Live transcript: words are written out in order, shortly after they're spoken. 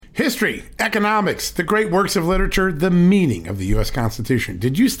History, economics, the great works of literature, the meaning of the U.S. Constitution.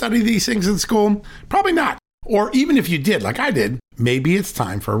 Did you study these things in school? Probably not. Or even if you did, like I did, maybe it's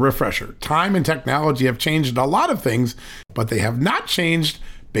time for a refresher. Time and technology have changed a lot of things, but they have not changed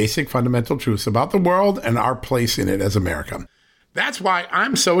basic fundamental truths about the world and our place in it as America. That's why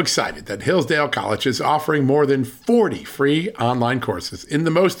I'm so excited that Hillsdale College is offering more than 40 free online courses in the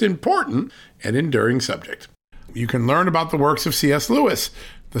most important and enduring subject. You can learn about the works of C.S. Lewis,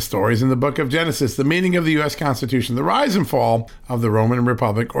 the stories in the book of Genesis, the meaning of the U.S. Constitution, the rise and fall of the Roman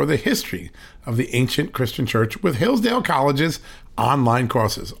Republic, or the history of the ancient Christian church with Hillsdale College's online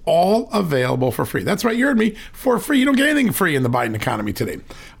courses, all available for free. That's right, you heard me, for free. You don't get anything free in the Biden economy today.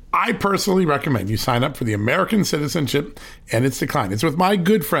 I personally recommend you sign up for the American Citizenship and Its Decline. It's with my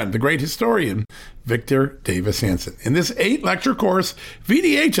good friend, the great historian, Victor Davis Hanson. In this 8-lecture course,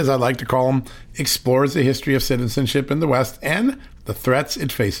 VDH, as I like to call him, explores the history of citizenship in the West and the threats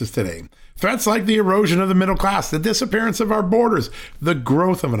it faces today. Threats like the erosion of the middle class, the disappearance of our borders, the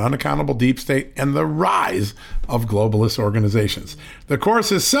growth of an unaccountable deep state, and the rise of globalist organizations. The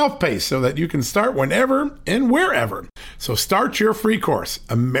course is self-paced so that you can start whenever and wherever. So start your free course,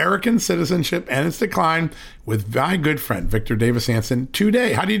 American Citizenship and Its Decline, with my good friend, Victor Davis Hanson,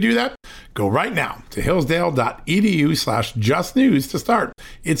 today. How do you do that? Go right now to hillsdale.edu/justnews to start.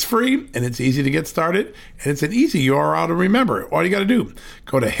 It's free and it's easy to get started, and it's an easy URL to remember. All you got to do,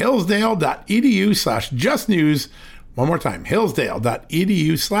 go to hillsdale.edu/justnews. One more time,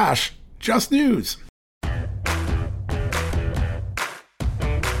 hillsdale.edu/justnews.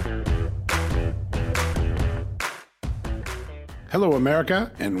 Hello,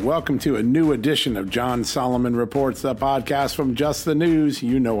 America, and welcome to a new edition of John Solomon Reports, the podcast from Just the News.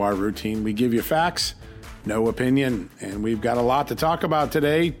 You know our routine. We give you facts, no opinion, and we've got a lot to talk about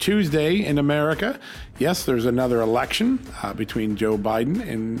today, Tuesday in America. Yes, there's another election between Joe Biden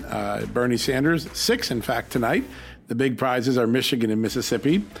and Bernie Sanders. 6, in fact, tonight. The big prizes are Michigan and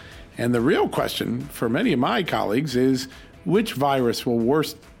Mississippi. And the real question for many of my colleagues is, which virus will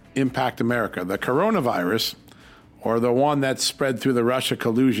worst impact America, the coronavirus or the one that spread through the Russia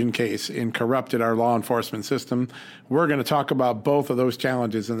collusion case and corrupted our law enforcement system? We're going to talk about both of those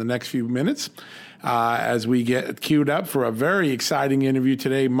challenges in the next few minutes as we get queued up for a very exciting interview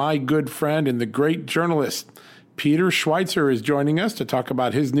today. My good friend and the great journalist, Peter Schweizer, is joining us to talk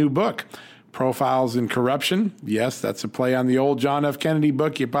about his new book, Profiles in Corruption. Yes, that's a play on the old John F. Kennedy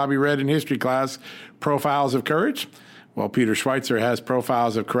book you probably read in history class, Profiles of Courage. Well, Peter Schweizer has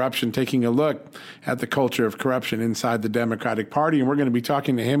Profiles of Corruption, taking a look at the culture of corruption inside the Democratic Party, and we're going to be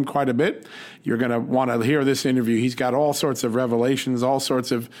talking to him quite a bit. You're going to want to hear this interview. He's got all sorts of revelations, all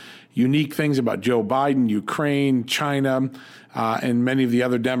sorts of unique things about Joe Biden, Ukraine, China, and many of the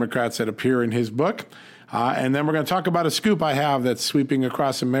other Democrats that appear in his book. And then we're going to talk about a scoop I have that's sweeping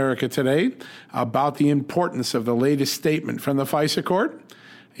across America today about the importance of the latest statement from the FISA court.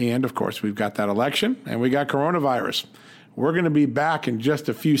 And, of course, we've got that election, and we got coronavirus. We're going to be back in just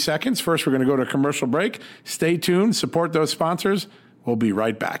a few seconds. First, we're going to go to a commercial break. Stay tuned. Support those sponsors. We'll be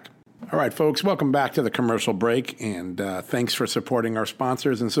right back. All right, folks, welcome back to the commercial break, and thanks for supporting our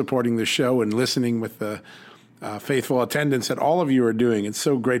sponsors and supporting the show and listening with the faithful attendance that all of you are doing. It's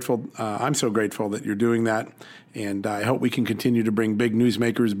so grateful. I'm so grateful that you're doing that, and I hope we can continue to bring big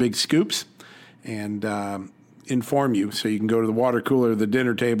newsmakers, big scoops, and inform you so you can go to the water cooler, the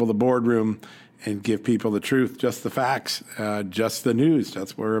dinner table, the boardroom, and give people the truth, just the facts, just the news.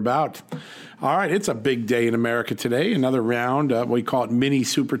 That's what we're about. All right, it's a big day in America today. Another round, we call it Mini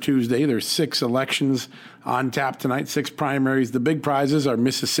Super Tuesday. There's 6 elections on tap tonight, 6 primaries. The big prizes are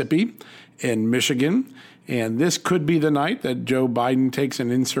Mississippi and Michigan. And this could be the night that Joe Biden takes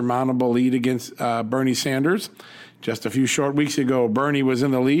an insurmountable lead against Bernie Sanders. Just a few short weeks ago, Bernie was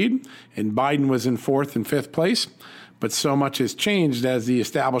in the lead and Biden was in 4th and 5th place. But so much has changed as the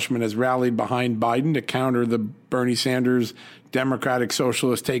establishment has rallied behind Biden to counter the Bernie Sanders Democratic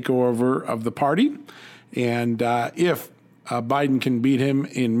Socialist takeover of the party. And if Biden can beat him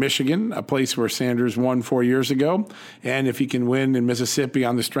in Michigan, a place where Sanders won 4 years ago, and if he can win in Mississippi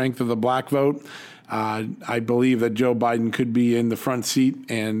on the strength of the black vote, I believe that Joe Biden could be in the front seat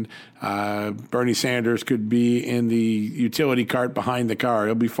and Bernie Sanders could be in the utility cart behind the car.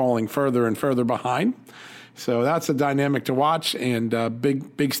 He'll be falling further and further behind. So that's a dynamic to watch, and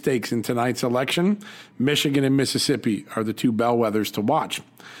big stakes in tonight's election. Michigan and Mississippi are the 2 bellwethers to watch.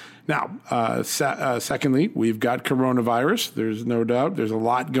 Now, secondly, we've got coronavirus. There's no doubt. There's a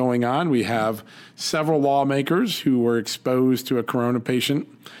lot going on. We have several lawmakers who were exposed to a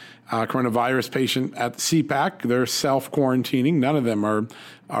coronavirus patient at the CPAC. They're self-quarantining. None of them are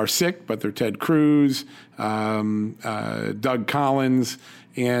sick, but they're Ted Cruz, Doug Collins,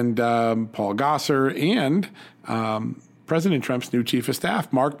 and Paul Gosar, and President Trump's new chief of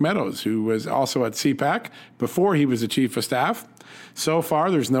staff, Mark Meadows, who was also at CPAC before he was the chief of staff. So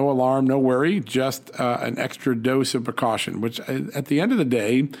far, there's no alarm, no worry, just an extra dose of precaution, which at the end of the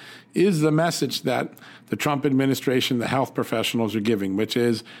day is the message that the Trump administration, the health professionals are giving, which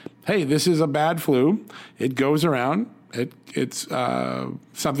is, hey, this is a bad flu. It goes around. It's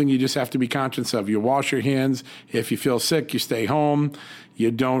something you just have to be conscious of. You wash your hands. If you feel sick, you stay home.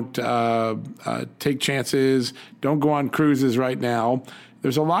 You don't take chances. Don't go on cruises right now.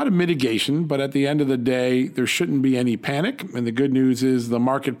 There's a lot of mitigation, but at the end of the day, there shouldn't be any panic. And the good news is the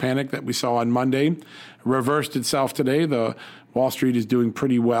market panic that we saw on Monday reversed itself today. The Wall Street is doing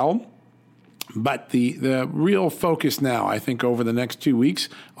pretty well. But the real focus now, I think, over the next 2 weeks,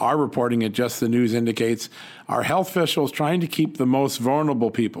 our reporting at Just the News indicates, are health officials trying to keep the most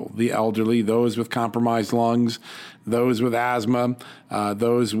vulnerable people, the elderly, those with compromised lungs, those with asthma,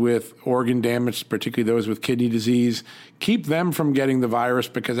 those with organ damage, particularly those with kidney disease, keep them from getting the virus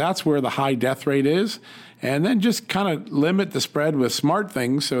because that's where the high death rate is. And then just kind of limit the spread with smart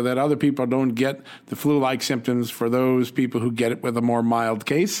things so that other people don't get the flu-like symptoms for those people who get it with a more mild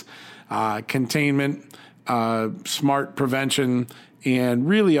case. Containment, smart prevention, and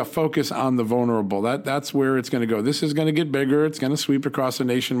really a focus on the vulnerable. That's where it's going to go. This is going to get bigger. It's going to sweep across the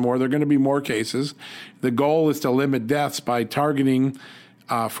nation more. There are going to be more cases. The goal is to limit deaths by targeting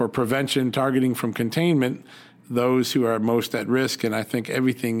for prevention, targeting from containment, those who are most at risk. And I think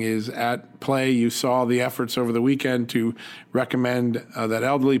everything is at play. You saw the efforts over the weekend to recommend that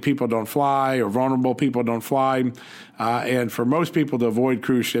elderly people don't fly or vulnerable people don't fly. And for most people to avoid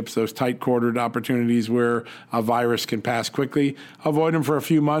cruise ships, those tight-quartered opportunities where a virus can pass quickly, avoid them for a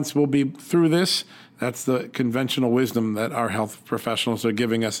few months. We'll be through this. That's the conventional wisdom that our health professionals are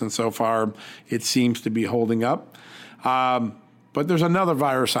giving us. And so far, it seems to be holding up. But there's another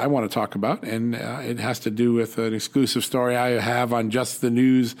virus I want to talk about, and it has to do with an exclusive story I have on Just the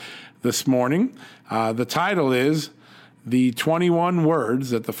News this morning. The title is The 21 Words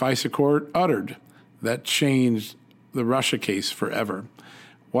That the FISA Court Uttered That Changed the Russia Case Forever.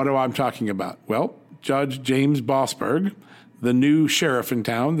 What am I talking about? Well, Judge James Boasberg, the new sheriff in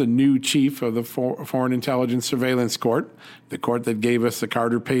town, the new chief of the Foreign Intelligence Surveillance Court, the court that gave us the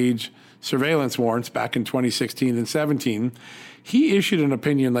Carter Page surveillance warrants back in 2016 and 17, he issued an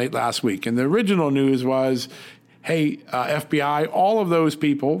opinion late last week. And the original news was, hey, FBI, all of those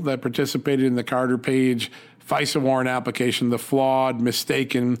people that participated in the Carter Page FISA warrant application, the flawed,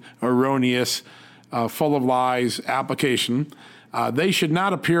 mistaken, erroneous, full of lies application, they should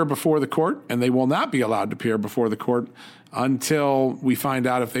not appear before the court, and they will not be allowed to appear before the court until we find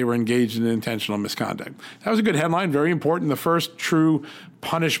out if they were engaged in intentional misconduct. That was a good headline, very important. The first true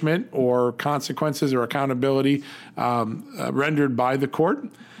punishment or consequences or accountability rendered by the court.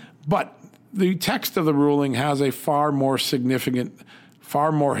 But the text of the ruling has a far more significant,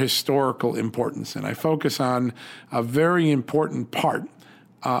 far more historical importance. And I focus on a very important part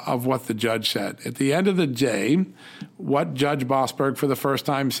of what the judge said. At the end of the day, what Judge Boasberg for the first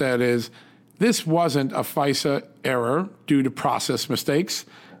time said is, this wasn't a FISA error due to process mistakes.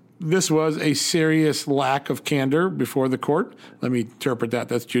 This was a serious lack of candor before the court. Let me interpret that.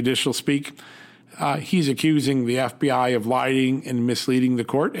 That's judicial speak. He's accusing the FBI of lying and misleading the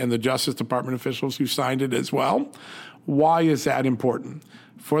court and the Justice Department officials who signed it as well. Why is that important?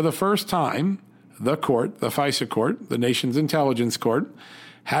 For the first time, the court, the FISA court, the nation's intelligence court,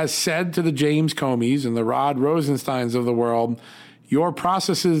 has said to the James Comeys and the Rod Rosensteins of the world, your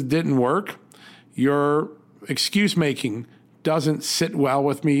processes didn't work. Your excuse-making doesn't sit well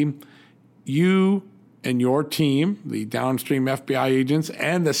with me. You and your team, the downstream FBI agents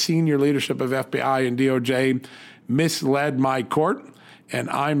and the senior leadership of FBI and DOJ, misled my court, and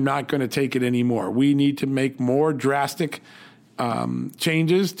I'm not going to take it anymore. We need to make more drastic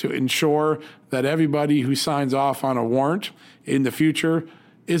changes to ensure that everybody who signs off on a warrant in the future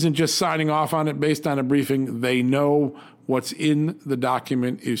isn't just signing off on it based on a briefing. They know what's in the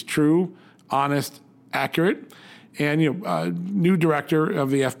document is true, honest, accurate. And, new director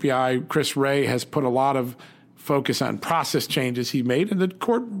of the FBI, Chris Wray, has put a lot of focus on process changes he made, and the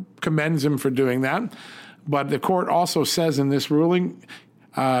court commends him for doing that. But the court also says in this ruling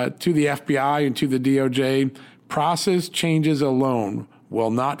to the FBI and to the DOJ, process changes alone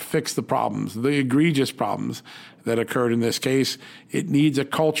will not fix the problems, the egregious problems that occurred in this case. It needs a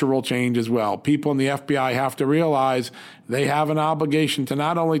cultural change as well. People in the FBI have to realize they have an obligation to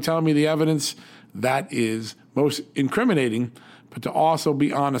not only tell me the evidence that is most incriminating, but to also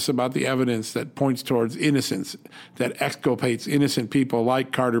be honest about the evidence that points towards innocence, that exculpates innocent people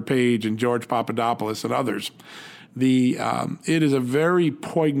like Carter Page and George Papadopoulos and others. It is a very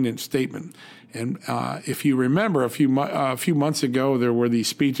poignant statement. And if you remember, a few months ago, there were these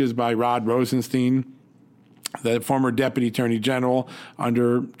speeches by Rod Rosenstein, the former deputy attorney general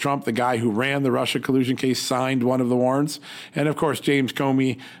under Trump, the guy who ran the Russia collusion case, signed one of the warrants. And of course, James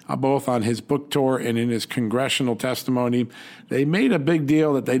Comey, both on his book tour and in his congressional testimony, they made a big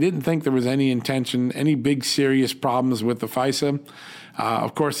deal that they didn't think there was any intention, any big serious problems with the FISA.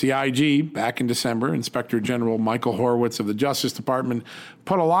 Of course, the IG, back in December, Inspector General Michael Horowitz of the Justice Department,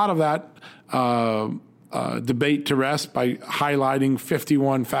 put a lot of that debate to rest by highlighting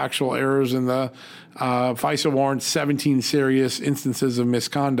 51 factual errors in the FISA warrants, 17 serious instances of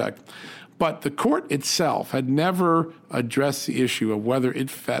misconduct. But the court itself had never addressed the issue of whether it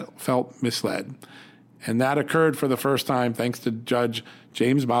felt misled. And that occurred for the first time thanks to Judge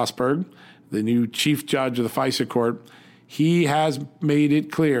James Bosberg, the new chief judge of the FISA court. He has made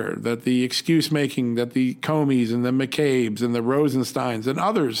it clear that the excuse-making that the Comeys and the McCabe's and the Rosensteins and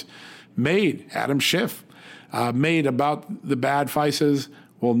others made, Adam Schiff, made about the bad FISAs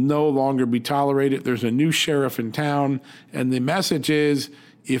will no longer be tolerated. There's a new sheriff in town, and the message is,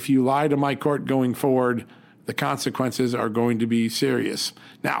 if you lie to my court going forward, the consequences are going to be serious.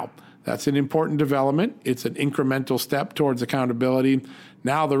 Now, that's an important development. It's an incremental step towards accountability.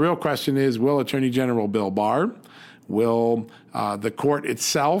 Now, the real question is, will Attorney General Bill Barr, will the court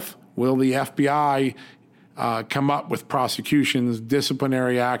itself, will the FBI come up with prosecutions,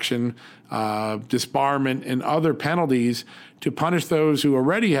 disciplinary action, disbarment, and other penalties to punish those who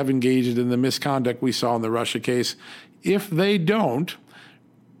already have engaged in the misconduct we saw in the Russia case? If they don't,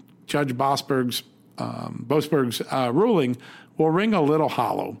 Judge Bosberg's ruling will ring a little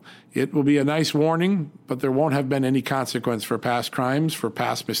hollow. It will be a nice warning, but there won't have been any consequence for past crimes, for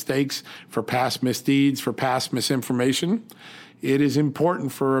past mistakes, for past misdeeds, for past misinformation. It is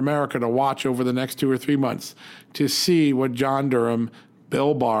important for America to watch over the next 2 or 3 months to see what John Durham,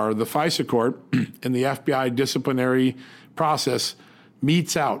 Bill Barr, the FISA court, and the FBI disciplinary process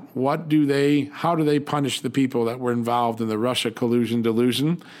meets out. How do they punish the people that were involved in the Russia collusion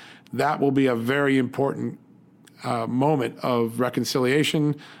delusion? That will be a very important moment of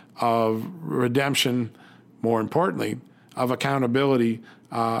reconciliation, of redemption, more importantly, of accountability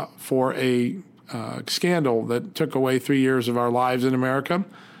for a scandal that took away 3 years of our lives in America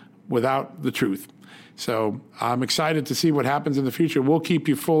without the truth. So I'm excited to see what happens in the future. We'll keep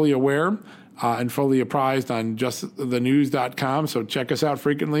you fully aware and fully apprised on justthenews.com. So check us out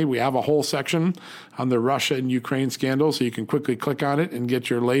frequently. We have a whole section on the Russia and Ukraine scandal, so you can quickly click on it and get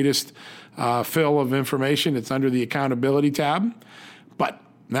your latest fill of information. It's under the accountability tab. But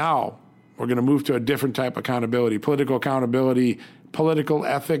now we're going to move to a different type of accountability, political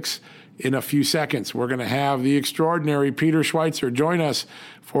ethics. In a few seconds, we're going to have the extraordinary Peter Schweizer join us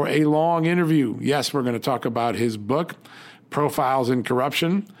for a long interview. Yes, we're going to talk about his book, Profiles in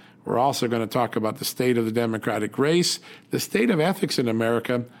Corruption. We're also going to talk about the state of the Democratic race, the state of ethics in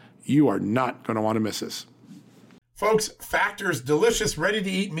America. You are not going to want to miss this. Folks, Factor's delicious,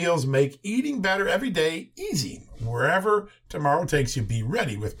 ready-to-eat meals make eating better every day easy. Wherever tomorrow takes you, be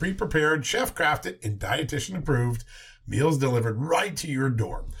ready with pre-prepared, chef-crafted, and dietitian-approved meals delivered right to your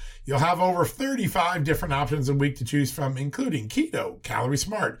door. You'll have over 35 different options a week to choose from, including keto, calorie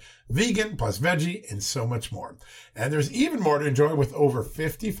smart, vegan plus veggie, and so much more. And there's even more to enjoy with over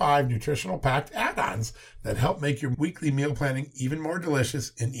 55 nutritional packed add-ons that help make your weekly meal planning even more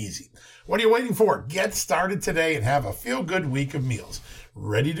delicious and easy. What are you waiting for? Get started today and have a feel-good week of meals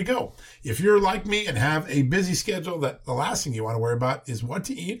ready to go. If you're like me and have a busy schedule, that the last thing you want to worry about is what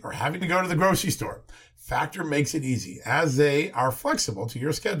to eat or having to go to the grocery store. Factor makes it easy, as they are flexible to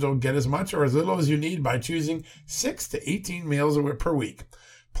your schedule. Get as much or as little as you need by choosing 6 to 18 meals per week.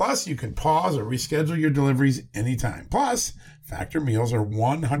 Plus, you can pause or reschedule your deliveries anytime. Plus, Factor meals are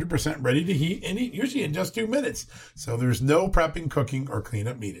 100% ready to heat and eat, usually in just 2 minutes. So there's no prepping, cooking, or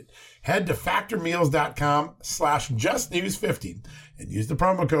cleanup needed. Head to factormeals.com/justnews50 and use the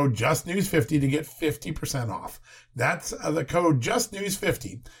promo code justnews50 to get 50% off. That's the code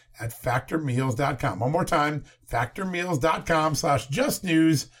justnews50 at factormeals.com. One more time,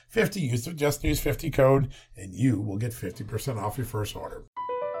 factormeals.com/justnews50. Use the justnews50 code and you will get 50% off your first order.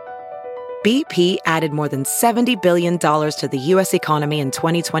 BP added more than $70 billion to the U.S. economy in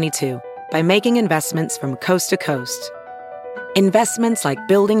 2022 by making investments from coast to coast. Investments like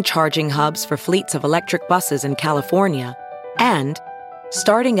building charging hubs for fleets of electric buses in California and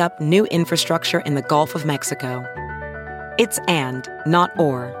starting up new infrastructure in the Gulf of Mexico. It's and, not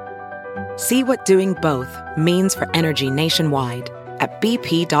or. See what doing both means for energy nationwide at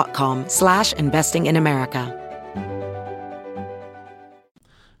bp.com/investing in America.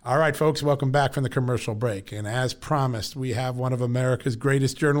 All right, folks, welcome back from the commercial break. And as promised, we have one of America's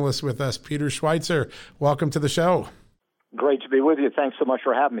greatest journalists with us, Peter Schweizer. Welcome to the show. Great to be with you. Thanks so much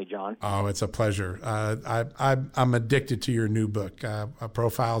for having me, John. Oh, it's a pleasure. I'm addicted to your new book,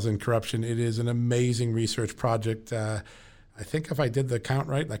 Profiles in Corruption. It is an amazing research project. I think if I did the count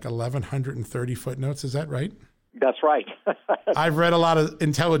right, like 1,130 footnotes. Is that right? That's right. I've read a lot of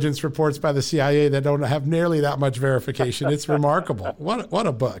intelligence reports by the CIA that don't have nearly that much verification. It's remarkable. What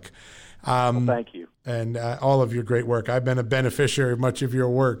a book. Well, thank you. And all of your great work. I've been a beneficiary of much of your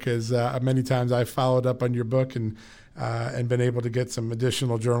work, as many times I've followed up on your book and been able to get some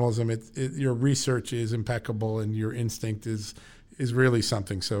additional journalism. Your research is impeccable, and your instinct is really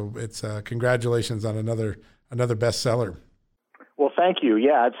something. So it's congratulations on another bestseller. Well, thank you.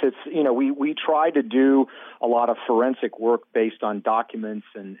 Yeah, it's we try to do a lot of forensic work based on documents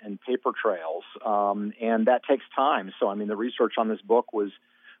and paper trails, and that takes time. So, I mean, the research on this book was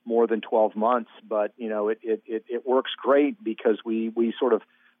more than 12 months, but it works great because we sort of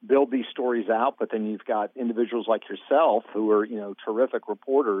build these stories out, but then you've got individuals like yourself who are terrific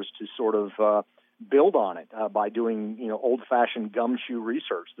reporters to sort of build on it by doing old-fashioned gumshoe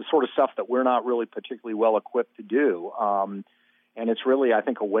research, the sort of stuff that we're not really particularly well equipped to do. And it's really, I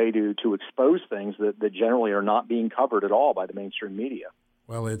think, a way to expose things that generally are not being covered at all by the mainstream media.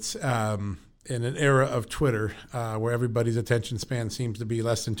 Well, it's in an era of Twitter where everybody's attention span seems to be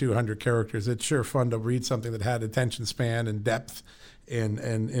less than 200 characters. It's sure fun to read something that had attention span and depth and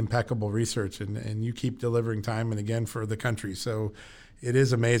impeccable research. And you keep delivering time and again for the country. So it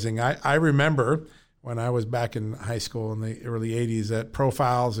is amazing. I remember when I was back in high school in the early 80s that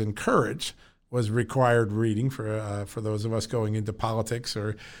Profiles in Courage was required reading for those of us going into politics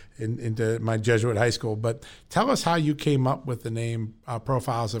or into my Jesuit high school. But tell us how you came up with the name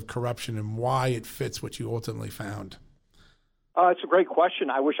Profiles of Corruption and why it fits what you ultimately found. It's a great question.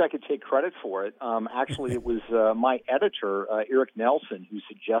 I wish I could take credit for it. Actually, it was my editor, Eric Nelson, who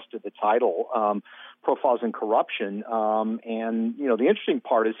suggested the title, Profiles in Corruption. And the interesting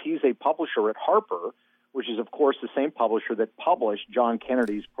part is he's a publisher at Harper, which is, of course, the same publisher that published John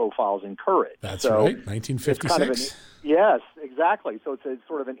Kennedy's Profiles in Courage. That's right, 1956. Yes, exactly. So it's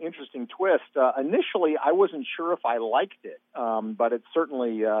sort of an interesting twist. Initially, I wasn't sure if I liked it, but it's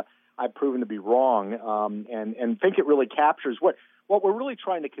certainly I've proven to be wrong, and think it really captures what we're really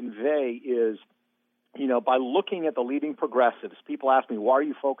trying to convey is, by looking at the leading progressives. People ask me, why are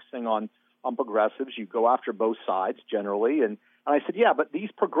you focusing on progressives? You go after both sides generally, and I said, yeah, but these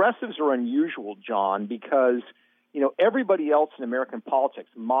progressives are unusual, John, because, everybody else in American politics,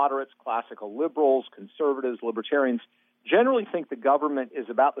 moderates, classical liberals, conservatives, libertarians, generally think the government is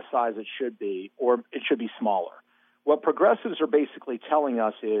about the size it should be, or it should be smaller. What progressives are basically telling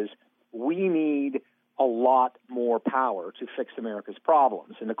us is we need a lot more power to fix America's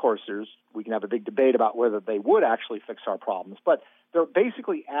problems. And, of course, we can have a big debate about whether they would actually fix our problems, but they're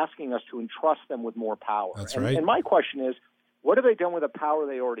basically asking us to entrust them with more power. That's right. And my question is, what have they done with the power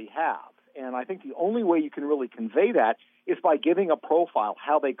they already have? And I think the only way you can really convey that is by giving a profile,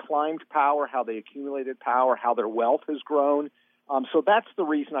 how they climbed power, how they accumulated power, how their wealth has grown. So that's the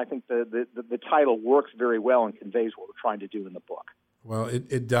reason I think the title works very well and conveys what we're trying to do in the book. Well,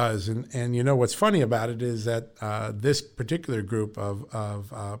 it does. And what's funny about it is that this particular group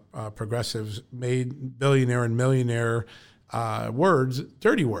of progressives made billionaire and millionaire words,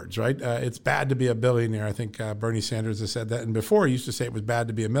 dirty words, right? It's bad to be a billionaire. I think Bernie Sanders has said that. And before he used to say it was bad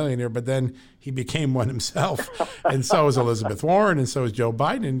to be a millionaire, but then he became one himself. And so is Elizabeth Warren, and so is Joe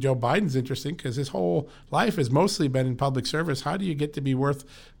Biden. And Joe Biden's interesting because his whole life has mostly been in public service. How do you get to be worth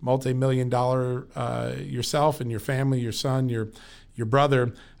multi-million-dollar yourself and your family, your son, your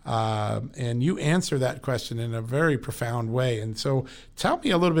brother? And you answer that question in a very profound way. And so tell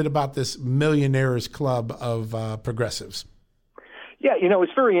me a little bit about this millionaires club of progressives. Yeah,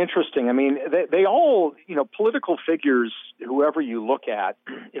 it's very interesting. I mean, they all, political figures, whoever you look at,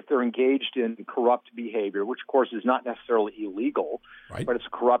 if they're engaged in corrupt behavior, which of course is not necessarily illegal, right, but it's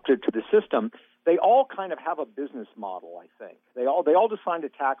corrupted to the system, they all kind of have a business model, I think. They all decide to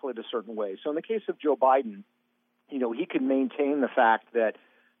tackle it a certain way. So in the case of Joe Biden, he could maintain the fact that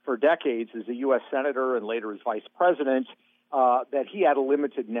for decades as a U.S. senator and later as vice president, that he had a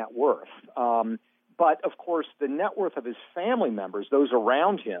limited net worth. But, of course, the net worth of his family members, those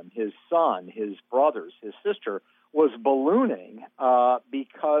around him, his son, his brothers, his sister, was ballooning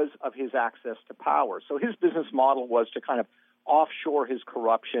because of his access to power. So his business model was to kind of offshore his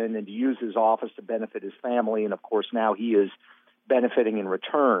corruption and to use his office to benefit his family. And, of course, now he is benefiting in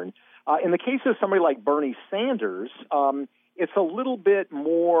return. In the case of somebody like Bernie Sanders, it's a little bit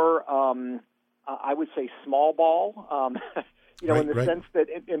more, I would say, small ball. in the sense that,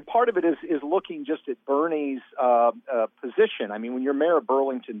 and part of it is looking just at Bernie's position. I mean, when you're mayor of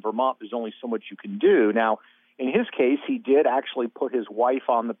Burlington, Vermont, there's only so much you can do. Now, in his case, he did actually put his wife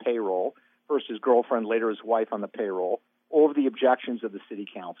on the payroll, first his girlfriend, later his wife on the payroll, over the objections of the city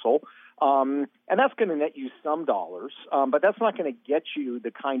council. And that's going to net you some dollars, but that's not going to get you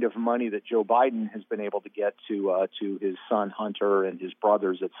the kind of money that Joe Biden has been able to get to his son Hunter and his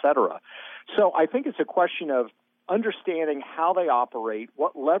brothers, et cetera. So I think it's a question of understanding how they operate,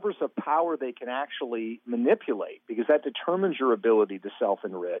 what levers of power they can actually manipulate, because that determines your ability to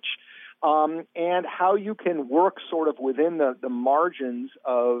self-enrich, and how you can work sort of within the margins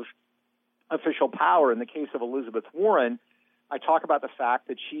of official power. In the case of Elizabeth Warren, I talk about the fact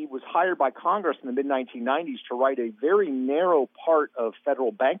that she was hired by Congress in the mid-1990s to write a very narrow part of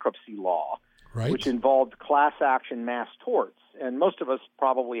federal bankruptcy law, which involved class action mass torts. And most of us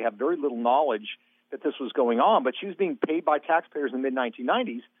probably have very little knowledge that this was going on, but she was being paid by taxpayers in the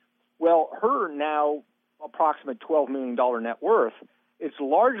mid-1990s. Well, her now approximate $12 million net worth is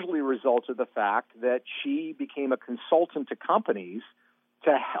largely a result of the fact that she became a consultant to companies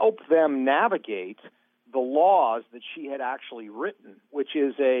to help them navigate the laws that she had actually written, which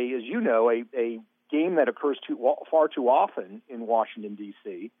is as you know, a game that occurs far too often in Washington,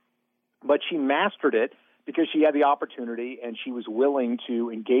 D.C., but she mastered it because she had the opportunity and she was willing to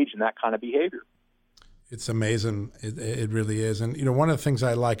engage in that kind of behavior. It's amazing. It really is. And, one of the things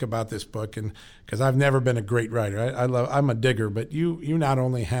I like about this book, and because I've never been a great writer, I'm a digger, but you not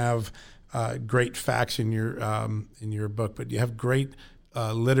only have great facts in your book, but you have great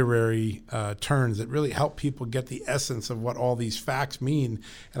literary turns that really help people get the essence of what all these facts mean.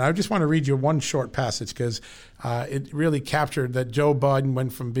 And I just want to read you one short passage because it really captured that Joe Biden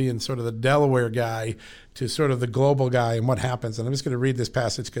went from being sort of the Delaware guy to sort of the global guy and what happens. And I'm just going to read this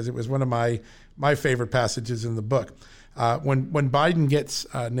passage because it was one of my favorite passages in the book. When Biden gets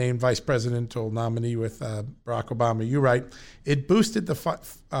named vice presidential nominee with Barack Obama, you write, it boosted the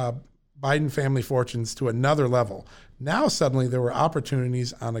Biden family fortunes to another level. Now suddenly there were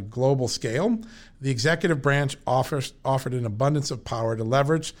opportunities on a global scale. The executive branch offered an abundance of power to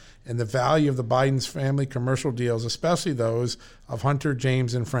leverage, and the value of the Biden's family commercial deals, especially those of Hunter,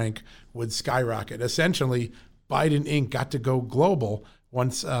 James, and Frank, would skyrocket. Essentially, Biden Inc. got to go global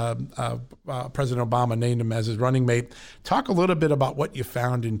once President Obama named him as his running mate. Talk a little bit about what you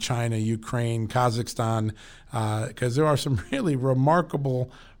found in China, Ukraine, Kazakhstan, because there are some really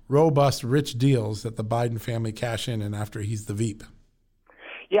remarkable, robust, rich deals that the Biden family cash in and after he's the Veep.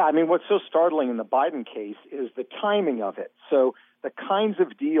 Yeah, I mean, what's so startling in the Biden case is the timing of it. So the kinds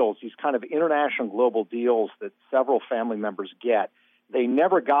of deals, these kind of international global deals that several family members get, they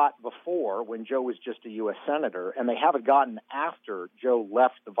never got before when Joe was just a U.S. Senator, and they haven't gotten after Joe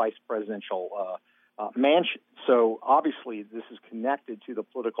left the vice presidential mansion. So obviously this is connected to the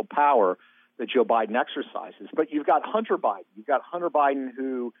political power that Joe Biden exercises. But you've got Hunter Biden. You've got Hunter Biden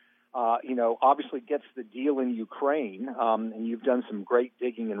who, obviously gets the deal in Ukraine. And you've done some great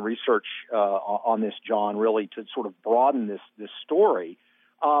digging and research on this, John, really to sort of broaden this story.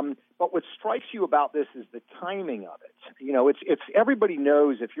 But what strikes you about this is the timing of it. It's everybody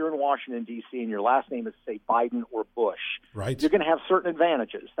knows if you're in Washington, D.C., and your last name is, say, Biden or Bush, right, you're going to have certain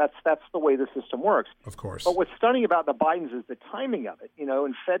advantages. That's the way the system works. Of course. But what's stunning about the Bidens is the timing of it.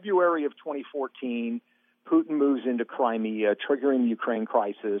 In February of 2014, Putin moves into Crimea, triggering the Ukraine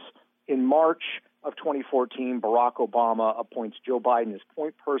crisis. In March of 2014, Barack Obama appoints Joe Biden as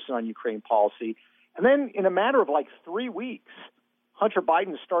point person on Ukraine policy. And then in a matter of like 3 weeks, Hunter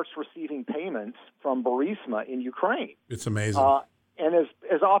Biden starts receiving payments from Burisma in Ukraine. It's amazing. And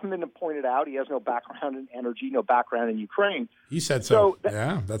as often been pointed out, he has no background in energy, no background in Ukraine. He said so.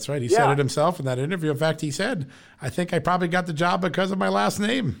 Yeah, that's right. He said it himself in that interview. In fact, he said, I think I probably got the job because of my last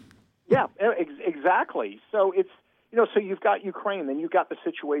name. Yeah, exactly. So it's, so you've got Ukraine, then you've got the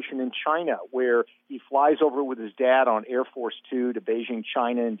situation in China where he flies over with his dad on Air Force Two to Beijing,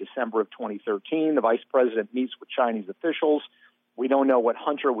 China in December of 2013. The vice president meets with Chinese officials. We don't know what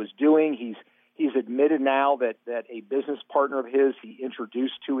Hunter was doing. He's admitted now that a business partner of his he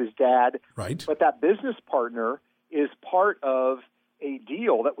introduced to his dad. Right. But that business partner is part of a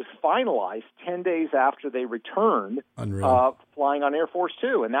deal that was finalized 10 days after they returned, flying on Air Force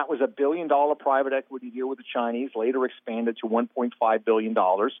Two. And that was $1 billion private equity deal with the Chinese, later expanded to $1.5 billion.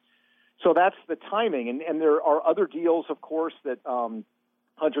 So that's the timing. And there are other deals, of course, that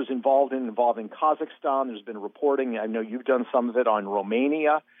Hunter's involving Kazakhstan. There's been reporting. I know you've done some of it on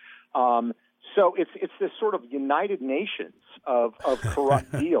Romania. So it's this sort of United Nations of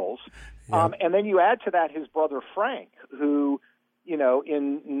corrupt deals. Yep. And then you add to that his brother Frank, who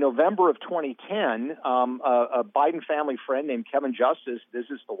in November of 2010, a Biden family friend named Kevin Justice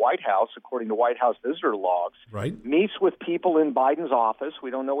visits the White House, according to White House visitor logs, right, meets with people in Biden's office.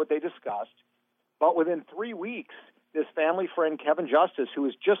 We don't know what they discussed. But within 3 weeks, this family friend, Kevin Justice, who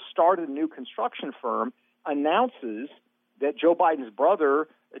has just started a new construction firm, announces that Joe Biden's brother,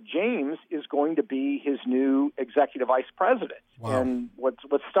 James, is going to be his new executive vice president. Wow. And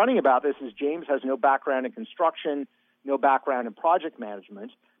what's stunning about this is James has no background in construction, no background in project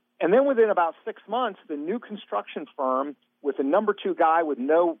management. And then within about 6 months, the new construction firm, with a number 2 guy with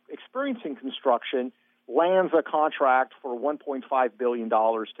no experience in construction, lands a contract for $1.5 billion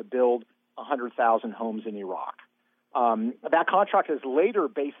to build 100,000 homes in Iraq. That contract is later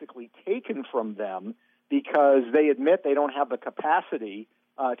basically taken from them because they admit they don't have the capacity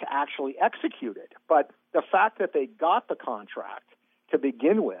to actually execute it. But the fact that they got the contract to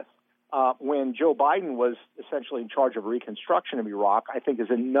begin with, when Joe Biden was essentially in charge of reconstruction of Iraq, I think is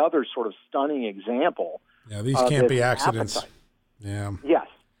another sort of stunning example. Yeah, these can't be accidents. Appetite. Yeah. Yes.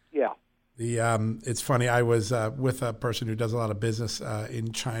 Yeah. It's funny. I was with a person who does a lot of business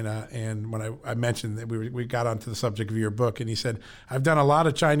in China, and when I mentioned that we got onto the subject of your book, and he said, "I've done a lot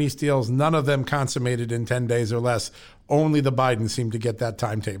of Chinese deals, none of them consummated in 10 days or less. Only the Bidens seem to get that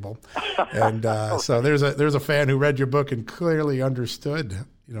timetable." And so there's a fan who read your book and clearly understood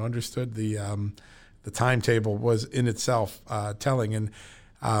the timetable was in itself telling. And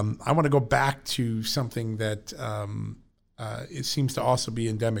I want to go back to something that it seems to also be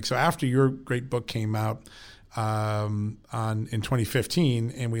endemic. So after your great book came out in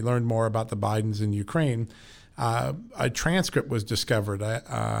 2015, and we learned more about the Bidens in Ukraine, a transcript was discovered.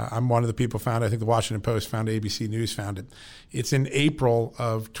 I'm one of the people found. I think the Washington Post found it, ABC News found it. It's in April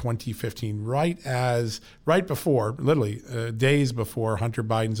of 2015, right before, literally days before Hunter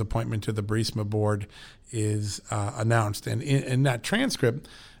Biden's appointment to the Burisma board is announced. And in that transcript,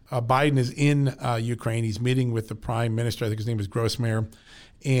 Biden is in Ukraine. He's meeting with the prime minister. I think his name is Grossmayer.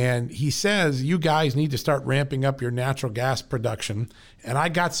 And he says, you guys need to start ramping up your natural gas production. And I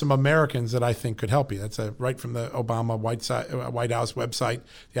got some Americans that I think could help you. That's right from the Obama White House website,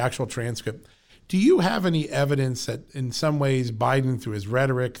 the actual transcript. Do you have any evidence that in some ways Biden, through his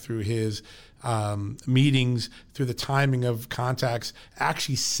rhetoric, through his meetings, through the timing of contacts,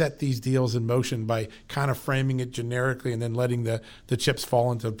 actually set these deals in motion by kind of framing it generically and then letting the chips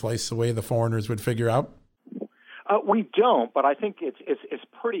fall into place the way the foreigners would figure out? We don't, but I think it's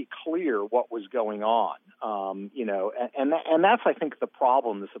pretty clear what was going on, and that's, I think, the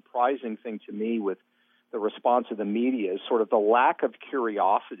problem. The surprising thing to me with the response of the media is sort of the lack of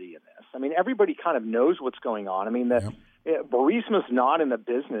curiosity in this. I mean, everybody kind of knows what's going on. I mean, Burisma's not in the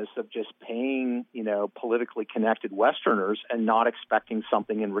business of just paying, politically connected Westerners and not expecting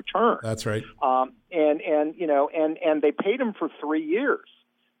something in return. That's right. And they paid him for 3 years.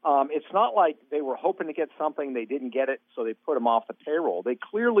 It's not like they were hoping to get something, they didn't get it, so they put him off the payroll. They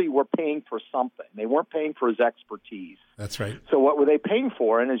clearly were paying for something. They weren't paying for his expertise. That's right. So what were they paying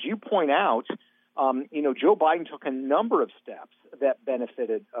for? And as you point out, Joe Biden took a number of steps that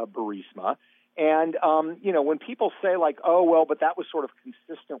benefited Burisma. And, when people say like, oh, well, but that was sort of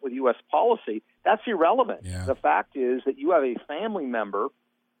consistent with U.S. policy, that's irrelevant. Yeah. The fact is that you have a family member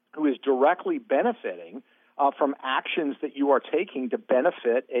who is directly benefiting from actions that you are taking to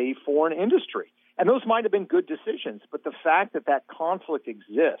benefit a foreign industry. And those might have been good decisions, but the fact that that conflict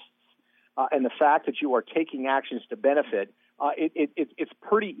exists and the fact that you are taking actions to benefit, it's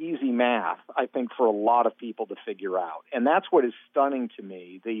pretty easy math, I think, for a lot of people to figure out. And that's what is stunning to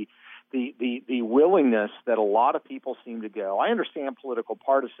me, the willingness that a lot of people seem to go. I understand political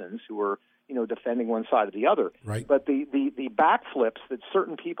partisans who are defending one side or the other. Right. But the backflips that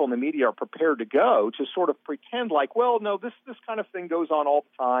certain people in the media are prepared to go to sort of pretend like, well, no, this kind of thing goes on all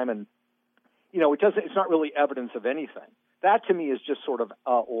the time, and it's not really evidence of anything. That to me is just sort of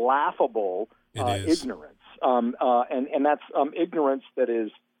laughable ignorance, and that's ignorance that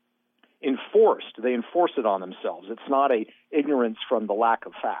is enforced. They enforce it on themselves. It's not a ignorance from the lack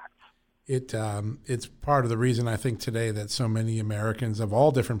of facts. It's part of the reason I think today that so many Americans of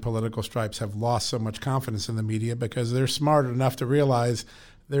all different political stripes have lost so much confidence in the media, because they're smart enough to realize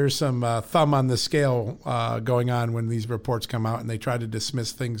there's some thumb on the scale going on when these reports come out, and they try to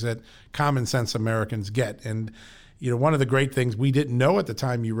dismiss things that common sense Americans get. And one of the great things we didn't know at the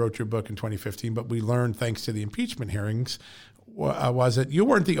time you wrote your book in 2015, but we learned thanks to the impeachment hearings, was that you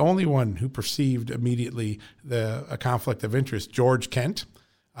weren't the only one who perceived immediately a conflict of interest. George Kent,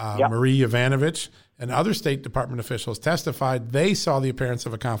 Marie Yovanovitch, and other State Department officials testified they saw the appearance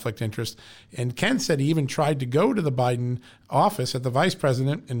of a conflict of interest. And Ken said he even tried to go to the Biden office at the vice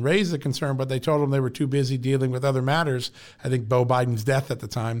president and raise the concern, but they told him they were too busy dealing with other matters, I think Beau Biden's death at the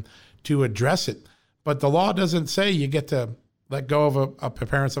time, to address it. But the law doesn't say you get to let go of a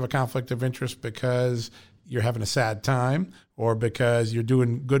appearance of a conflict of interest because you're having a sad time or because you're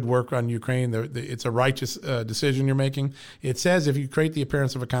doing good work on Ukraine. It's a righteous decision you're making. It says if you create the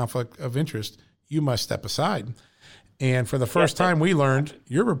appearance of a conflict of interest, you must step aside. And for the first time, we learned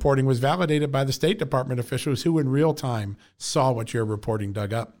your reporting was validated by the State Department officials who in real time saw what your reporting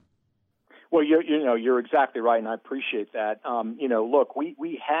dug up. Well, you're exactly right, and I appreciate that. Look,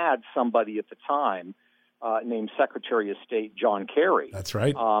 we had somebody at the time named Secretary of State John Kerry. That's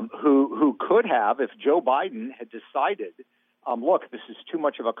right. Who could have, if Joe Biden had decided, look, this is too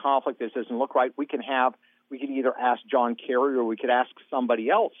much of a conflict, this doesn't look right, we could either ask John Kerry or we could ask somebody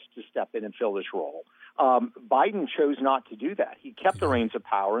else to step in and fill this role. Biden chose not to do that. He kept the reins of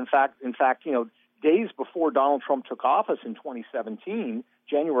power. In fact, days before Donald Trump took office in 2017,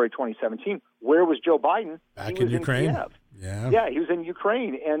 January 2017, where was Joe Biden? Back in Ukraine. Kiev. Yeah, he was in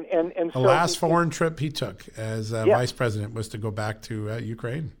Ukraine, and the last foreign trip he took as vice president was to go back to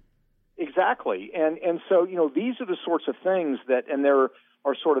Ukraine. Exactly, and so these are the sorts of things that, and there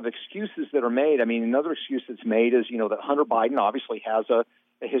are sort of excuses that are made. I mean, another excuse that's made is that Hunter Biden obviously has a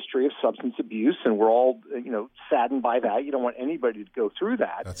history of substance abuse, and we're all saddened by that. You don't want anybody to go through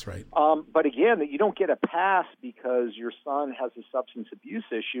that. That's right. But again, that you don't get a pass because your son has a substance abuse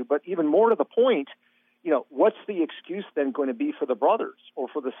issue. But even more to the point, what's the excuse then going to be for the brothers or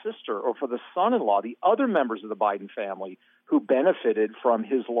for the sister or for the son-in-law, the other members of the Biden family who benefited from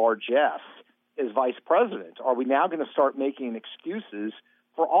his largesse as vice president? Are we now going to start making excuses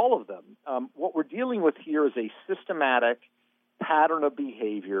for all of them? What we're dealing with here is a systematic pattern of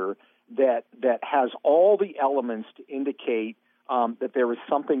behavior that has all the elements to indicate that there is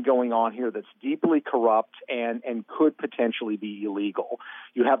something going on here that's deeply corrupt and could potentially be illegal.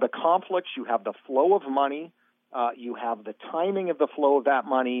 You have the conflicts, you have the flow of money, you have the timing of the flow of that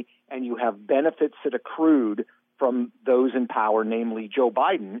money, and you have benefits that accrued from those in power, namely Joe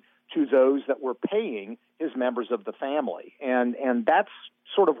Biden, to those that were paying his members of the family. And that's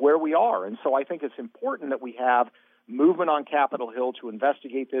sort of where we are. And so I think it's important that we have movement on Capitol Hill to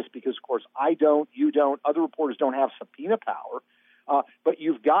investigate this because, of course, I don't, you don't, other reporters don't have subpoena power. But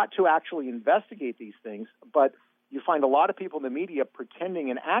you've got to actually investigate these things. But you find a lot of people in the media pretending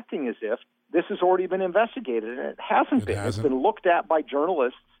and acting as if this has already been investigated, and it hasn't been. It's been looked at by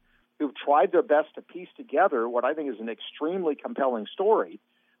journalists who've tried their best to piece together what I think is an extremely compelling story.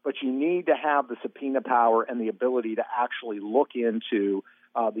 But you need to have the subpoena power and the ability to actually look into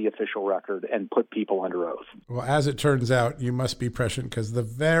the official record and put people under oath. Well, as it turns out, you must be prescient because the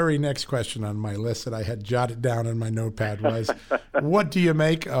very next question on my list that I had jotted down on my notepad was, what do you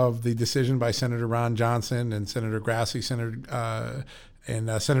make of the decision by Senator Ron Johnson and Senator Grassley, Senator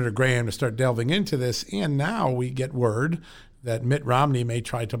Graham to start delving into this? And now we get word that Mitt Romney may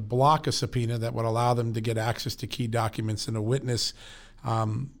try to block a subpoena that would allow them to get access to key documents and a witness.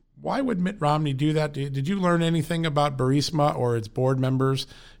 Why would Mitt Romney do that? Did you learn anything about Burisma or its board members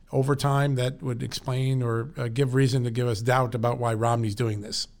over time that would explain or give reason to give us doubt about why Romney's doing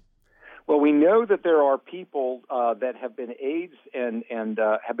this? Well, we know that there are people that have been aides and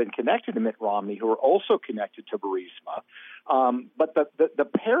have been connected to Mitt Romney who are also connected to Burisma. But the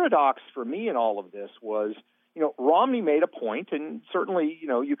paradox for me in all of this was, Romney made a point, and certainly,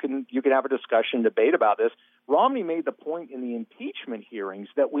 you can have a discussion, debate about this. Romney made the point in the impeachment hearings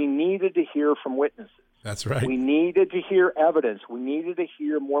that we needed to hear from witnesses. That's right. We needed to hear evidence. We needed to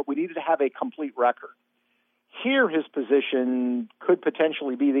hear more. We needed to have a complete record. Here, his position could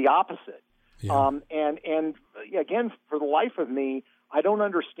potentially be the opposite. Yeah. And again, for the life of me, I don't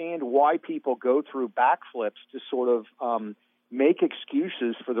understand why people go through backflips to sort of make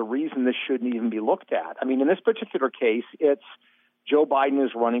excuses for the reason this shouldn't even be looked at. I mean, in this particular case, it's Joe Biden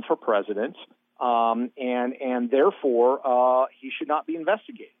is running for president, and therefore he should not be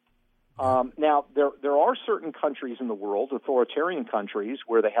investigated. Now, there are certain countries in the world, authoritarian countries,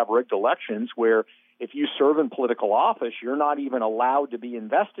 where they have rigged elections where if you serve in political office, you're not even allowed to be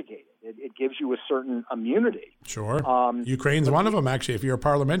investigated. It gives you a certain immunity. Sure. Ukraine's one of them, actually. If you're a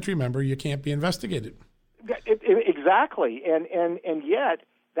parliamentary member, you can't be investigated. Exactly, and yet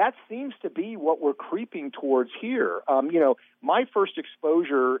that seems to be what we're creeping towards here. My first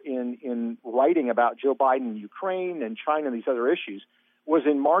exposure in writing about Joe Biden, Ukraine, and China and these other issues was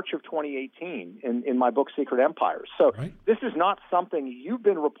in March of 2018 in my book Secret Empires. So This is not something you've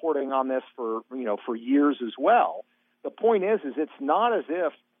been reporting on this for years as well. the point is it's not as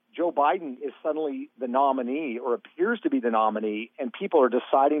if Joe Biden is suddenly the nominee or appears to be the nominee and people are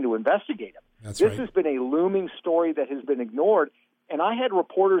deciding to investigate him. This has been a looming story that has been ignored. And I had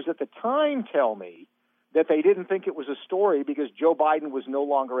reporters at the time tell me that they didn't think it was a story because Joe Biden was no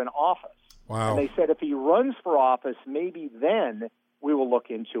longer in office. Wow. And they said if he runs for office, maybe then we will look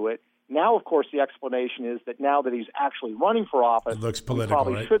into it. Now, of course, the explanation is that now that he's actually running for office, we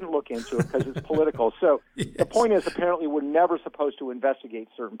probably shouldn't look into it because it's political. So yes. The point is apparently we're never supposed to investigate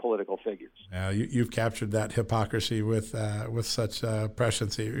certain political figures. You've captured that hypocrisy with such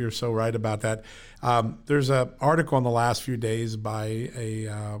prescience. You're so right about that. There's an article in the last few days by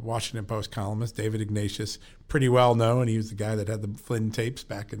a Washington Post columnist, David Ignatius, pretty well known. He was the guy that had the Flynn tapes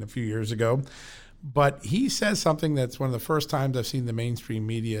back in a few years ago. But he says something that's one of the first times I've seen the mainstream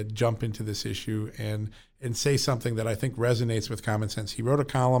media jump into this issue and say something that I think resonates with common sense. He wrote a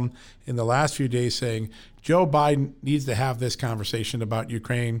column in the last few days saying Joe Biden needs to have this conversation about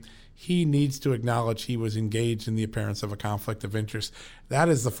Ukraine. He needs to acknowledge he was engaged in the appearance of a conflict of interest. That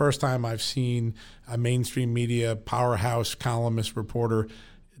is the first time I've seen a mainstream media powerhouse columnist reporter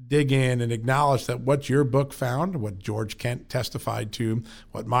dig in and acknowledge that what your book found, what George Kent testified to,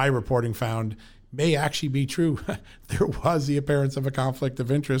 what my reporting found, may actually be true. There was the appearance of a conflict of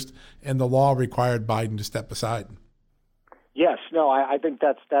interest, and the law required Biden to step aside. Yes, no, I think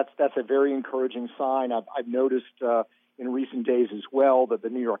that's a very encouraging sign. I've noticed in recent days as well that the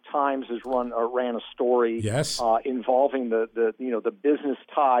New York Times has ran a story involving the business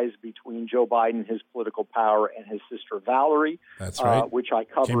ties between Joe Biden, his political power, and his sister Valerie. That's right. Which I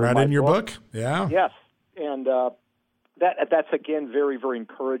cover Came right in your book. Yeah. Yes, and that's again very, very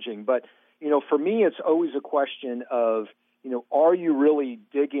encouraging. But for me, it's always a question of, are you really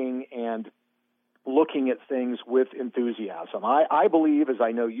digging and looking at things with enthusiasm? I believe, as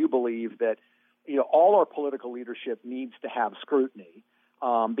I know you believe, that, all our political leadership needs to have scrutiny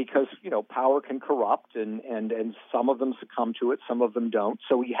because, power can corrupt and some of them succumb to it, some of them don't.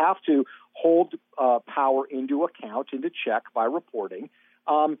 So we have to hold power into account, into check by reporting.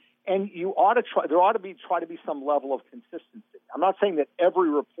 And there ought to be some level of consistency. I'm not saying that every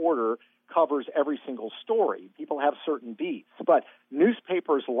reporter covers every single story. People have certain beats. But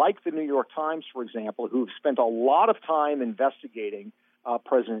newspapers like the New York Times, for example, who've spent a lot of time investigating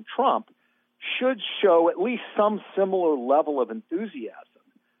President Trump, should show at least some similar level of enthusiasm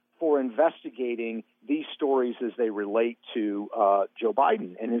for investigating these stories as they relate to Joe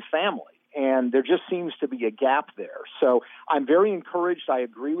Biden and his family. And there just seems to be a gap there. So I'm very encouraged. I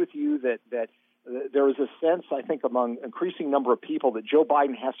agree with you that there is a sense, I think, among an increasing number of people that Joe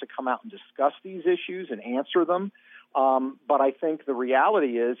Biden has to come out and discuss these issues and answer them. But I think the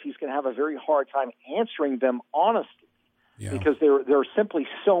reality is he's going to have a very hard time answering them honestly because there are simply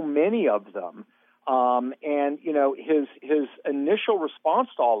so many of them. And his initial response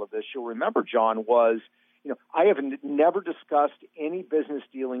to all of this, you'll remember, John, was, I have never discussed any business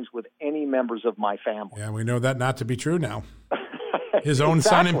dealings with any members of my family. Yeah, we know that not to be true now. His own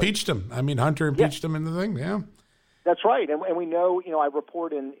son impeached him. I mean, Hunter impeached him in the thing, yeah. That's right. And we know, I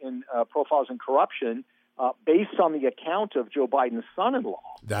report in Profiles in Corruption based on the account of Joe Biden's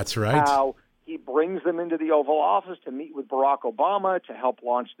son-in-law. That's right. How he brings them into the Oval Office to meet with Barack Obama to help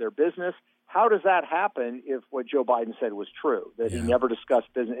launch their business. How does that happen if what Joe Biden said was true, that he never discussed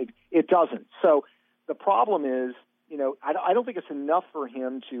business? It doesn't. So the problem is, I don't think it's enough for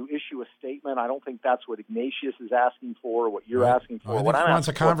him to issue a statement. I don't think that's what Ignatius is asking for, what you're asking for. I think he wants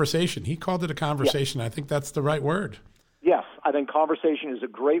a conversation. He called it a conversation. Yeah. I think that's the right word. Yes, I think conversation is a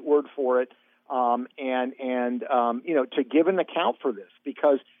great word for it, to give an account for this.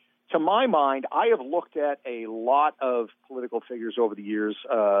 Because to my mind, I have looked at a lot of political figures over the years.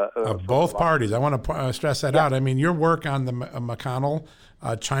 Of both parties. I want to stress that out. I mean, your work on the McConnell,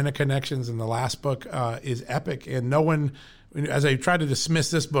 China Connections in the last book is epic. And no one, as I try to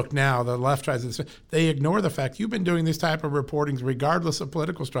dismiss this book now, the left tries to dismiss, they ignore the fact you've been doing this type of reporting regardless of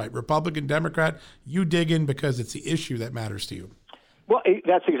political stripe. Republican, Democrat, you dig in because it's the issue that matters to you. Well,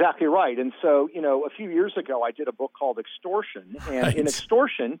 that's exactly right. And so, a few years ago, I did a book called Extortion. And in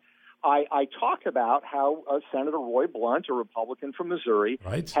Extortion, I talked about how Senator Roy Blunt, a Republican from Missouri,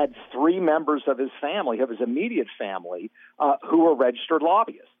 had three members of his family, of his immediate family, who were registered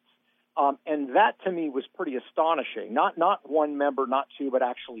lobbyists. And that, to me, was pretty astonishing. Not one member, not two, but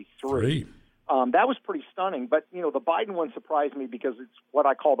actually three. That was pretty stunning. But, the Biden one surprised me because it's what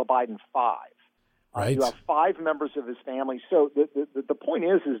I call the Biden Five. You have five members of his family. So the point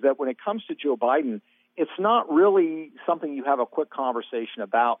is that when it comes to Joe Biden, it's not really something you have a quick conversation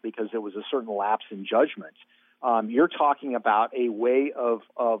about because there was a certain lapse in judgment. You're talking about a way of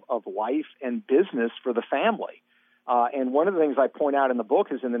life and business for the family. And one of the things I point out in the book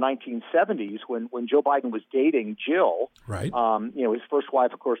is in the 1970s when Joe Biden was dating Jill, right? His first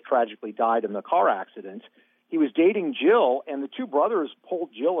wife, of course, tragically died in the car accident. He was dating Jill, and the two brothers pulled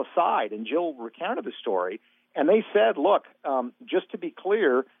Jill aside, and Jill recounted the story. And they said, look, just to be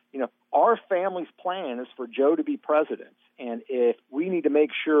clear, our family's plan is for Joe to be president. And if we need to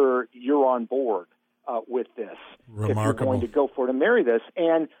make sure you're on board with this, if you're going to go for it and marry this.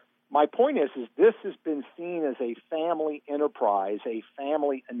 And my point is this has been seen as a family enterprise, a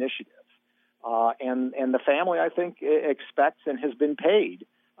family initiative. And the family, I think, expects and has been paid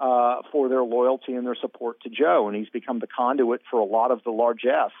for their loyalty and their support to Joe. And he's become the conduit for a lot of the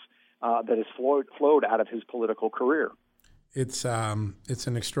largesse that has flowed out of his political career. It's an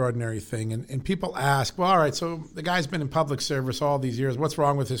extraordinary thing. And people ask, well, all right, so the guy's been in public service all these years. What's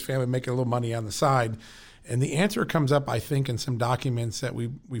wrong with his family making a little money on the side? And the answer comes up, I think, in some documents that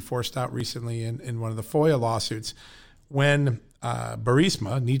we forced out recently in one of the FOIA lawsuits. When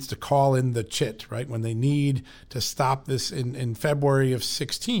Burisma needs to call in the chit, right? When they need to stop this in February of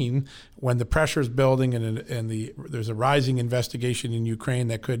 16, when the pressure is building and there's a rising investigation in Ukraine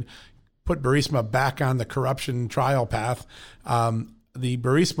that could put Burisma back on the corruption trial path, the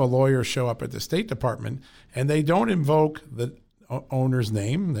Burisma lawyers show up at the State Department and they don't invoke the owner's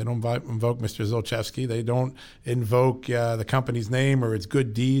name. They don't invoke Mr. Zlochevsky. They don't invoke the company's name or its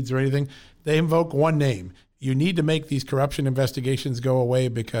good deeds or anything. They invoke one name. You need to make these corruption investigations go away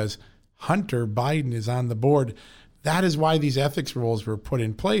because Hunter Biden is on the board. That is why these ethics rules were put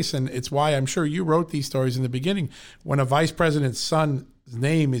in place, and it's why I'm sure you wrote these stories in the beginning. When a vice president's son's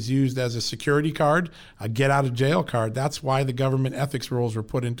name is used as a security card, a get-out-of-jail card, that's why the government ethics rules were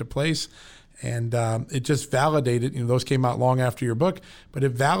put into place. And it just validated, those came out long after your book, but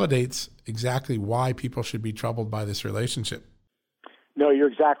it validates exactly why people should be troubled by this relationship. No,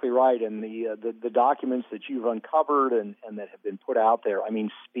 you're exactly right. And the documents that you've uncovered and that have been put out there,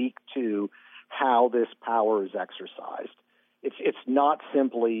 speak to how this power is exercised. It's not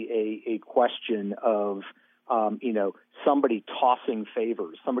simply a question of, somebody tossing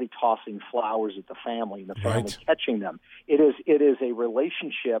favors, somebody tossing flowers at the family and the family catching them. It is a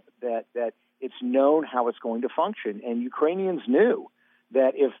relationship that it's known how it's going to function. And Ukrainians knew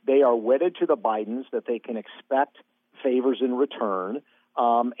that if they are wedded to the Bidens, that they can expect favors in return,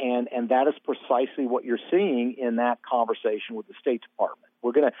 and that is precisely what you're seeing in that conversation with the State Department.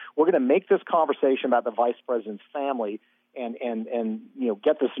 We're gonna make this conversation about the vice president's family and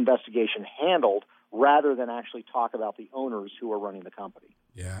get this investigation handled rather than actually talk about the owners who are running the company.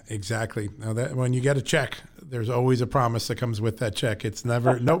 Yeah, exactly. Now that when you get a check, there's always a promise that comes with that check. It's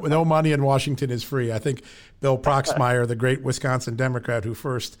never no money in Washington is free. I think Bill Proxmire, the great Wisconsin Democrat who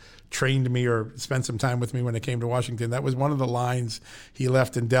first trained me or spent some time with me when it came to Washington, that was one of the lines he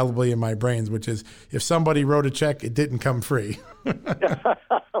left indelibly in my brains, which is if somebody wrote a check, it didn't come free.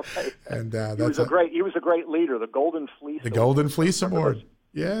 Right. And he was a great leader. The Golden Fleece. The Golden Fleece Award.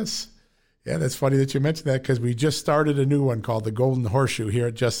 Yes. Yeah, that's funny that you mentioned that because we just started a new one called the Golden Horseshoe here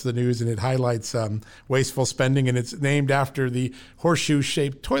at Just the News, and it highlights wasteful spending, and it's named after the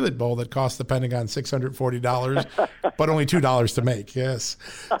horseshoe-shaped toilet bowl that cost the Pentagon $640, but only $2 to make. Yes.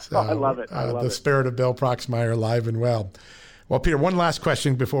 So, I love it. The spirit of Bill Proxmire alive and well. Well, Peter, one last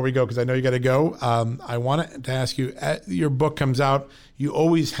question before we go, because I know you got to go. I wanted to ask you, your book comes out, you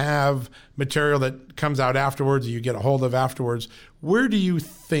always have material that comes out afterwards, you get a hold of afterwards. Where do you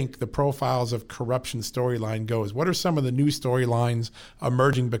think the profiles of corruption storyline goes? What are some of the new storylines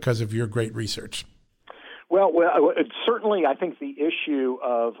emerging because of your great research? Well, certainly I think the issue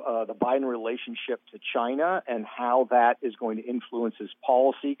of the Biden relationship to China and how that is going to influence his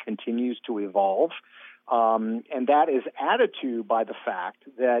policy continues to evolve. And that is added to by the fact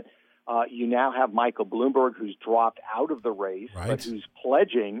that you now have Michael Bloomberg, who's dropped out of the race, but who's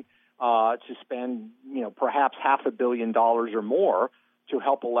pledging to spend, perhaps $500 million or more to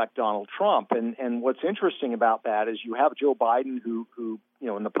help elect Donald Trump. And what's interesting about that is you have Joe Biden, who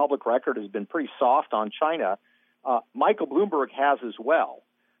in the public record has been pretty soft on China. Michael Bloomberg has as well.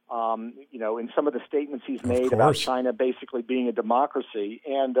 In some of the statements he's made about China basically being a democracy.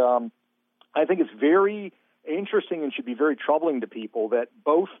 And I think it's very interesting and should be very troubling to people that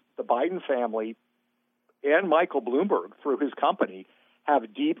both the Biden family and Michael Bloomberg, through his company,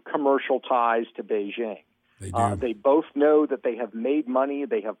 have deep commercial ties to Beijing. They do. They both know that they have made money,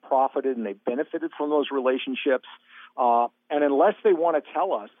 they have profited, and they've benefited from those relationships. And unless they want to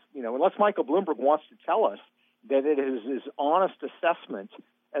tell us, unless Michael Bloomberg wants to tell us that it is his honest assessment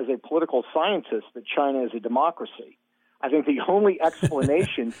as a political scientist that China is a democracy, I think the only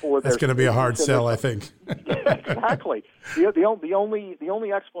explanation for that's going to be a hard sell, I think. Yeah, exactly. The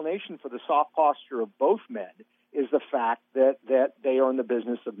only explanation for the soft posture of both men is the fact that they are in the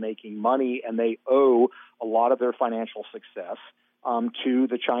business of making money, and they owe a lot of their financial success to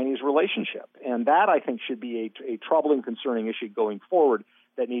the Chinese relationship. And that, I think, should be a troubling, concerning issue going forward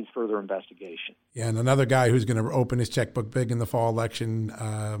that needs further investigation. Yeah, and another guy who's going to open his checkbook big in the fall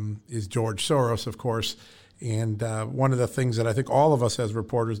election is George Soros, of course. And one of the things that I think all of us as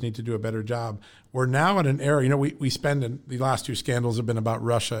reporters need to do a better job, we're now in an era, we spend, the last two scandals have been about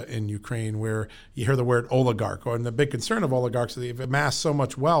Russia and Ukraine, where you hear the word oligarch, and the big concern of oligarchs is they've amassed so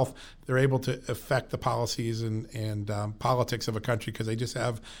much wealth, they're able to affect the policies and politics of a country because they just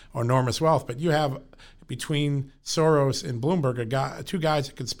have enormous wealth. But you have, between Soros and Bloomberg, two guys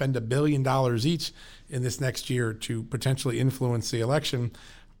that could spend $1 billion each in this next year to potentially influence the election.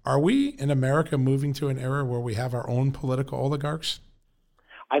 Are we in America moving to an era where we have our own political oligarchs?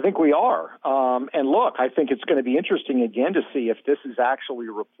 I think we are. And look, I think it's going to be interesting again to see if this is actually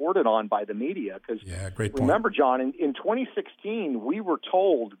reported on by the media. Because remember, John, in 2016, we were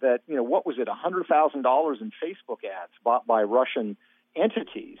told that, what was it, $100,000 in Facebook ads bought by Russian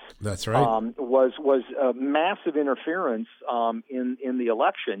entities. That's right. Was massive interference in the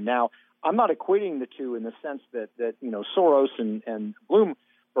election. Now, I'm not equating the two in the sense that Soros and Bloomberg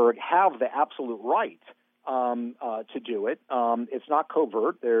have the absolute right to do it. It's not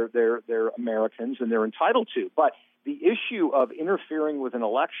covert. They're Americans, and they're entitled to. But the issue of interfering with an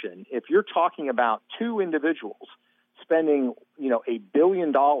election, if you're talking about two individuals spending, $1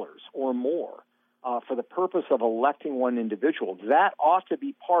 billion or more for the purpose of electing one individual, that ought to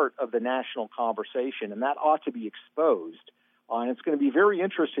be part of the national conversation, and that ought to be exposed. And it's going to be very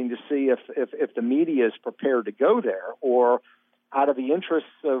interesting to see if the media is prepared to go there, or out of the interests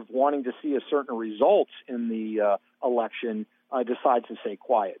of wanting to see a certain result in the election, decide to stay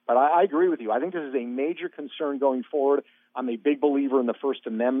quiet. But I agree with you. I think this is a major concern going forward. I'm a big believer in the First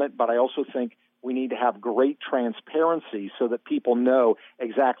Amendment, but I also think we need to have great transparency so that people know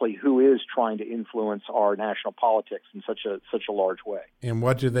exactly who is trying to influence our national politics in such a large way. And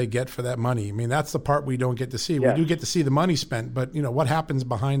what do they get for that money? I mean, that's the part we don't get to see. Yes. We do get to see the money spent, but what happens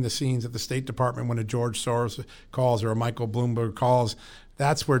behind the scenes at the State Department when a George Soros calls or a Michael Bloomberg calls?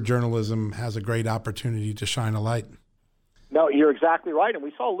 That's where journalism has a great opportunity to shine a light. No, you're exactly right. And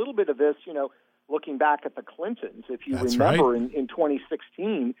we saw a little bit of this, looking back at the Clintons. If you remember, right, in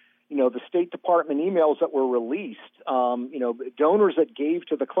 2016, the State Department emails that were released, donors that gave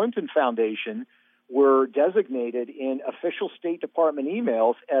to the Clinton Foundation were designated in official State Department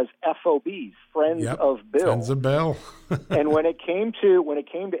emails as FOBs, Friends of Bill. Friends of Bill. And when it came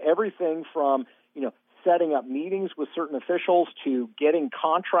to everything from, setting up meetings with certain officials to getting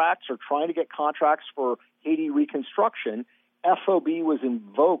contracts or trying to get contracts for Haiti reconstruction, FOB was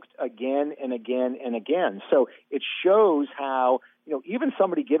invoked again and again and again. So it shows how, even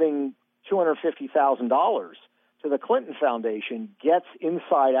somebody giving $250,000 to the Clinton Foundation gets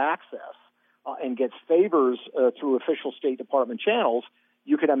inside access and gets favors through official State Department channels.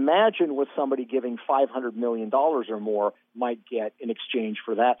 You can imagine what somebody giving $500 million or more might get in exchange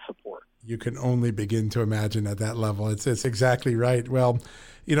for that support. You can only begin to imagine at that level. It's exactly right. Well,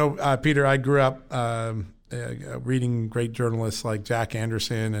 Peter, I grew up reading great journalists like Jack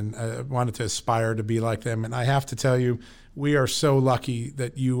Anderson, and wanted to aspire to be like them. And I have to tell you, we are so lucky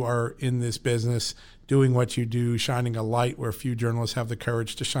that you are in this business, doing what you do, shining a light where few journalists have the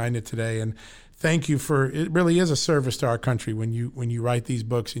courage to shine it today. And thank you it really is a service to our country when you write these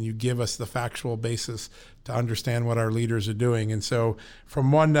books and you give us the factual basis to understand what our leaders are doing. And so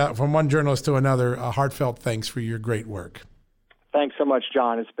from one journalist to another, a heartfelt thanks for your great work. Thanks so much,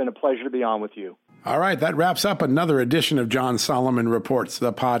 John. It's been a pleasure to be on with you. All right, that wraps up another edition of John Solomon Reports,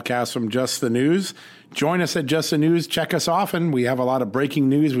 the podcast from Just the News. Join us at Just the News. Check us often. We have a lot of breaking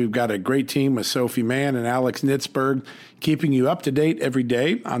news. We've got a great team with Sophie Mann and Alex Nitzberg keeping you up to date every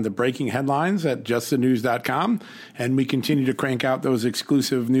day on the breaking headlines at justthenews.com. And we continue to crank out those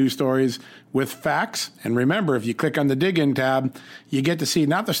exclusive news stories with facts. And remember, if you click on the Dig In tab, you get to see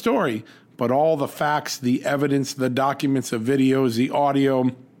not the story, but all the facts, the evidence, the documents, the videos, the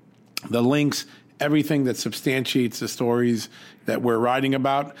audio, the links, everything that substantiates the stories that we're writing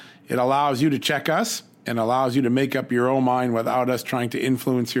about. It allows you to check us and allows you to make up your own mind without us trying to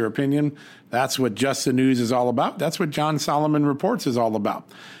influence your opinion. That's what Just the News is all about. That's what John Solomon Reports is all about.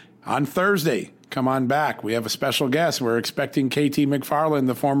 On Thursday, come on back. We have a special guest. We're expecting KT McFarland,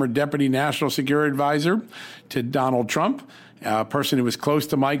 the former Deputy National Security Advisor to Donald Trump. a person who was close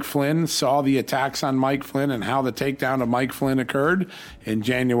to Mike Flynn, saw the attacks on Mike Flynn and how the takedown of Mike Flynn occurred in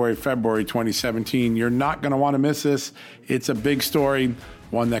January, February 2017. You're not going to want to miss this. It's a big story,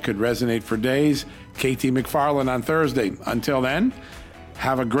 one that could resonate for days. KT McFarland on Thursday. Until then,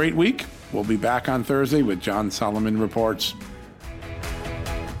 have a great week. We'll be back on Thursday with John Solomon Reports.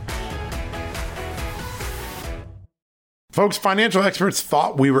 Folks, financial experts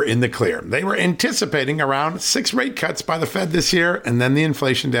thought we were in the clear. They were anticipating around 6 rate cuts by the Fed this year, and then the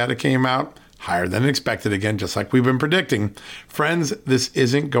inflation data came out higher than expected again, just like we've been predicting. Friends, this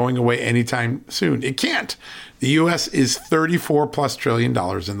isn't going away anytime soon. It can't. The U.S. is $34+ trillion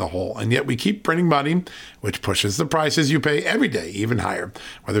in the hole, and yet we keep printing money, which pushes the prices you pay every day even higher,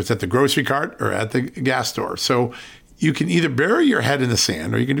 whether it's at the grocery cart or at the gas store. So you can either bury your head in the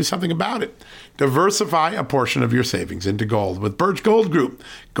sand or you can do something about it. Diversify a portion of your savings into gold with Birch Gold Group.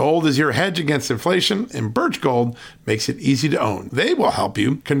 Gold is your hedge against inflation, and Birch Gold makes it easy to own. They will help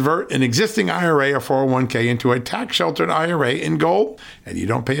you convert an existing IRA or 401k into a tax-sheltered IRA in gold, and you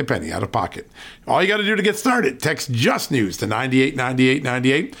don't pay a penny out of pocket. All you got to do to get started, text Just News to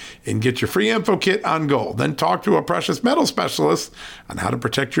 989898 and get your free info kit on gold. Then talk to a precious metal specialist on how to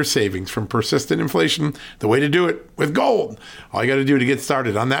protect your savings from persistent inflation. The way to do it with gold. All you got to do to get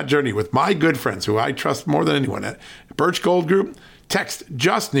started on that journey with my good friends who I trust more than anyone at Birch Gold Group, text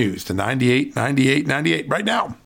Just News to 989898 right now.